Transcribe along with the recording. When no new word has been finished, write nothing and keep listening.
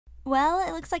Well,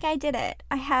 it looks like I did it.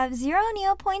 I have 0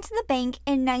 Neopoints in the bank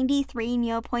and 93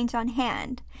 Neopoints on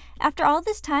hand. After all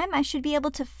this time, I should be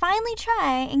able to finally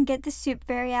try and get the Soup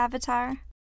Fairy avatar.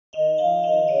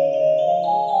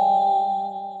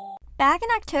 Back in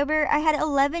October, I had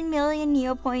 11 million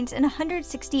Neopoints and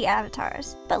 160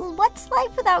 avatars. But what's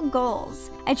life without goals?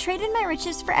 I traded my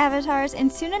riches for avatars,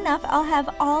 and soon enough I'll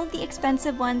have all the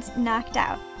expensive ones knocked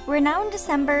out. We're now in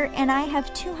December, and I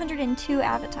have 202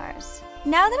 avatars.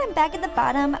 Now that I'm back at the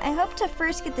bottom, I hope to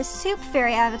first get the Soup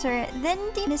Fairy avatar, then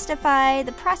demystify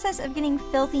the process of getting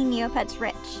filthy Neopets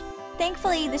rich.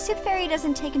 Thankfully, the Soup Fairy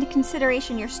doesn't take into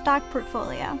consideration your stock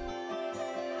portfolio.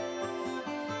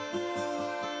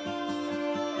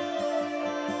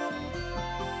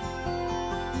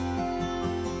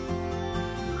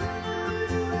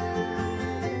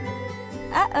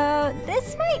 Uh-oh,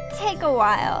 this might take a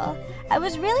while. I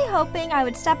was really hoping I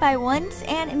would stop by once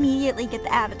and immediately get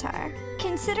the avatar.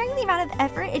 Considering the amount of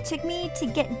effort it took me to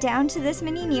get down to this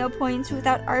many Neopoints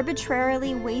without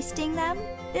arbitrarily wasting them,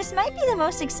 this might be the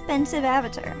most expensive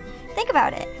avatar. Think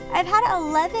about it. I've had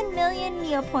 11 million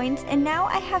Neopoints and now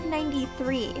I have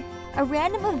 93. A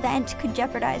random event could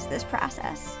jeopardize this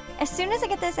process. As soon as I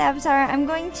get this avatar, I'm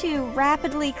going to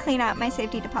rapidly clean out my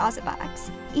safety deposit box.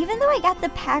 Even though I got the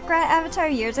pack rat avatar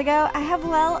years ago, I have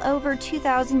well over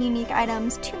 2,000 unique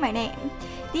items to my name.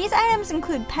 These items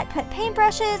include pet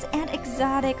paintbrushes and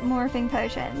exotic morphing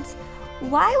potions.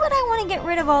 Why would I want to get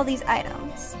rid of all these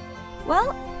items?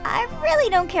 Well, I really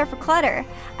don't care for clutter.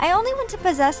 I only want to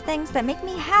possess things that make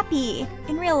me happy,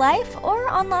 in real life or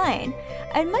online.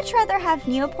 I'd much rather have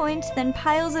Neopoints than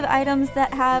piles of items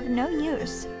that have no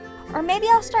use. Or maybe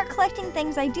I'll start collecting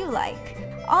things I do like.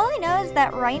 All I know is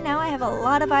that right now I have a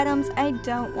lot of items I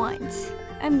don't want.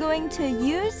 I'm going to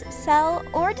use, sell,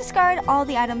 or discard all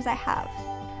the items I have.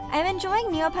 I'm enjoying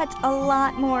Neopets a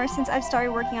lot more since I've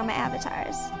started working on my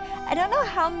avatars. I don't know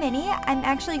how many I'm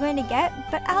actually going to get,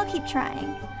 but I'll keep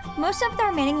trying. Most of the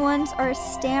remaining ones are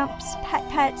stamps,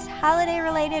 pets, holiday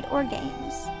related, or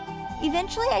games.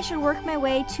 Eventually I should work my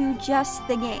way to just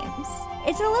the games.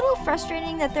 It's a little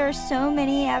frustrating that there are so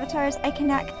many avatars I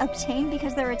cannot obtain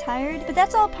because they're retired, but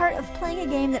that's all part of playing a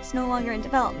game that's no longer in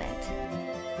development.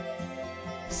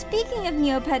 Speaking of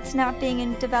Neopets not being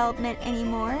in development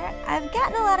anymore, I've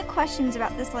gotten a lot of questions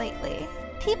about this lately.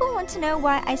 People want to know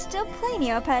why I still play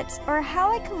Neopets or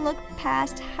how I can look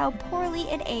past how poorly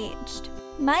it aged.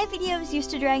 My videos used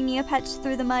to drag Neopets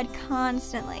through the mud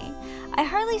constantly. I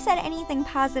hardly said anything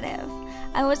positive.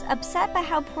 I was upset by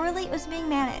how poorly it was being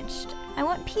managed. I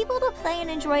want people to play and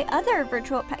enjoy other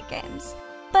virtual pet games.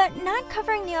 But not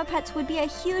covering Neopets would be a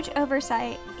huge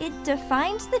oversight. It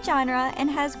defines the genre and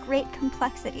has great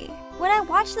complexity. When I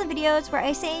watch the videos where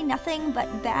I say nothing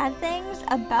but bad things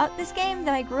about this game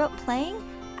that I grew up playing,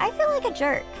 I feel like a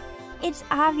jerk. It's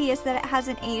obvious that it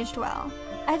hasn't aged well.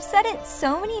 I've said it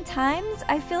so many times,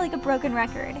 I feel like a broken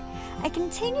record. I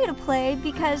continue to play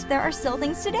because there are still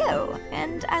things to do,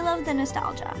 and I love the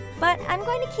nostalgia. But I'm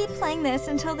going to keep playing this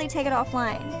until they take it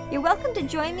offline. You're welcome to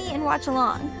join me and watch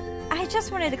along. I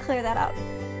just wanted to clear that up.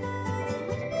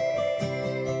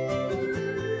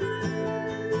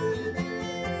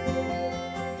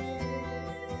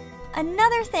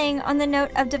 Another thing on the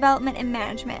note of development and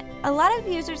management, a lot of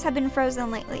users have been frozen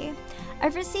lately.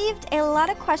 I've received a lot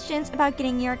of questions about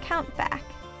getting your account back.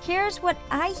 Here's what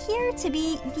I hear to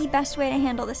be the best way to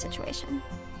handle the situation.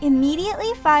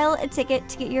 Immediately file a ticket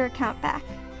to get your account back.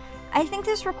 I think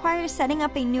this requires setting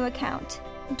up a new account.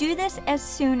 Do this as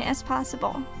soon as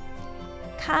possible.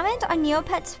 Comment on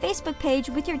Neopets' Facebook page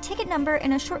with your ticket number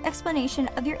and a short explanation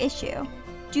of your issue.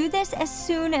 Do this as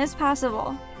soon as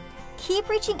possible. Keep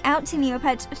reaching out to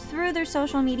Neopets through their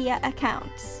social media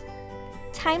accounts.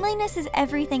 Timeliness is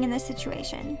everything in this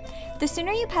situation. The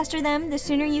sooner you pester them, the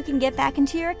sooner you can get back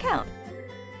into your account.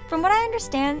 From what I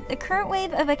understand, the current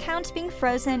wave of accounts being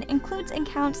frozen includes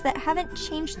accounts that haven't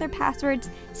changed their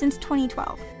passwords since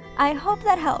 2012. I hope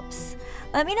that helps.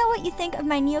 Let me know what you think of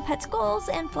my Neopets goals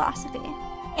and philosophy.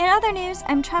 In other news,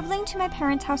 I'm traveling to my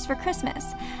parents' house for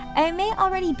Christmas. I may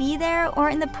already be there or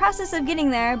in the process of getting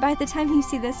there by the time you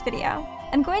see this video.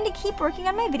 I'm going to keep working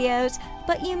on my videos,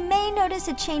 but you may notice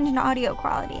a change in audio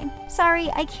quality. Sorry,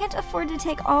 I can't afford to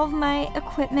take all of my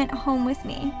equipment home with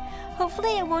me.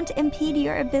 Hopefully it won't impede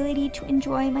your ability to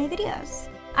enjoy my videos.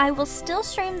 I will still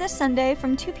stream this Sunday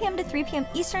from 2 p.m. to 3 p.m.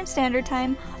 Eastern Standard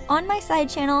Time on my side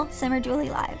channel, Simmer Julie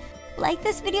Live. Like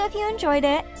this video if you enjoyed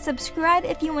it, subscribe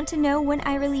if you want to know when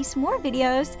I release more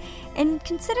videos, and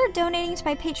consider donating to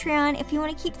my Patreon if you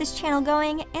want to keep this channel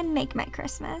going and make my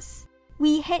Christmas.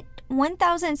 We hit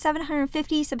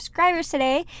 1,750 subscribers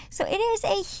today, so it is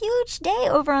a huge day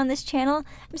over on this channel.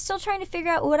 I'm still trying to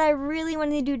figure out what I really want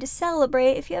to do to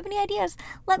celebrate. If you have any ideas,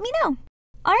 let me know.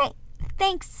 Alright,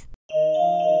 thanks.